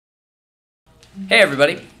Hey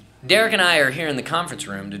everybody, Derek and I are here in the conference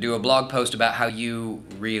room to do a blog post about how you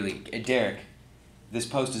really... Derek, this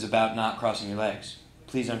post is about not crossing your legs.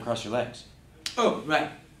 Please uncross your legs. Oh, right.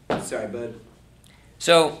 Sorry, bud.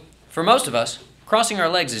 So, for most of us, crossing our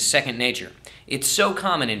legs is second nature. It's so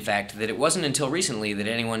common, in fact, that it wasn't until recently that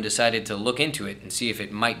anyone decided to look into it and see if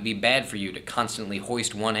it might be bad for you to constantly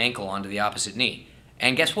hoist one ankle onto the opposite knee.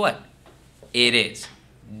 And guess what? It is.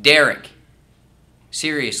 Derek.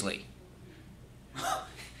 Seriously.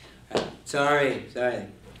 Sorry.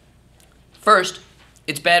 First,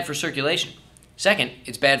 it's bad for circulation. Second,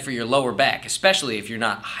 it's bad for your lower back, especially if you're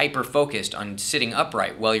not hyper-focused on sitting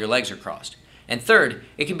upright while your legs are crossed. And third,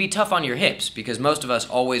 it can be tough on your hips because most of us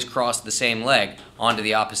always cross the same leg onto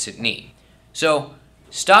the opposite knee. So,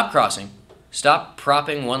 stop crossing, stop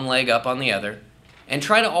propping one leg up on the other, and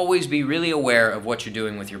try to always be really aware of what you're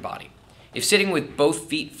doing with your body. If sitting with both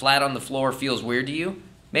feet flat on the floor feels weird to you,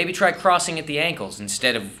 maybe try crossing at the ankles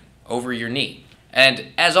instead of over your knee.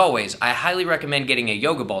 And as always, I highly recommend getting a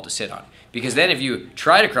yoga ball to sit on, because then if you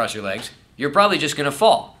try to cross your legs, you're probably just going to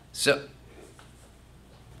fall. So...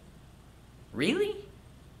 Really?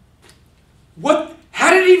 What?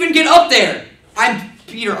 How did it even get up there?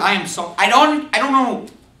 Peter, I am so... I don't know.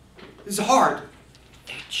 This is hard.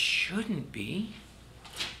 It shouldn't be.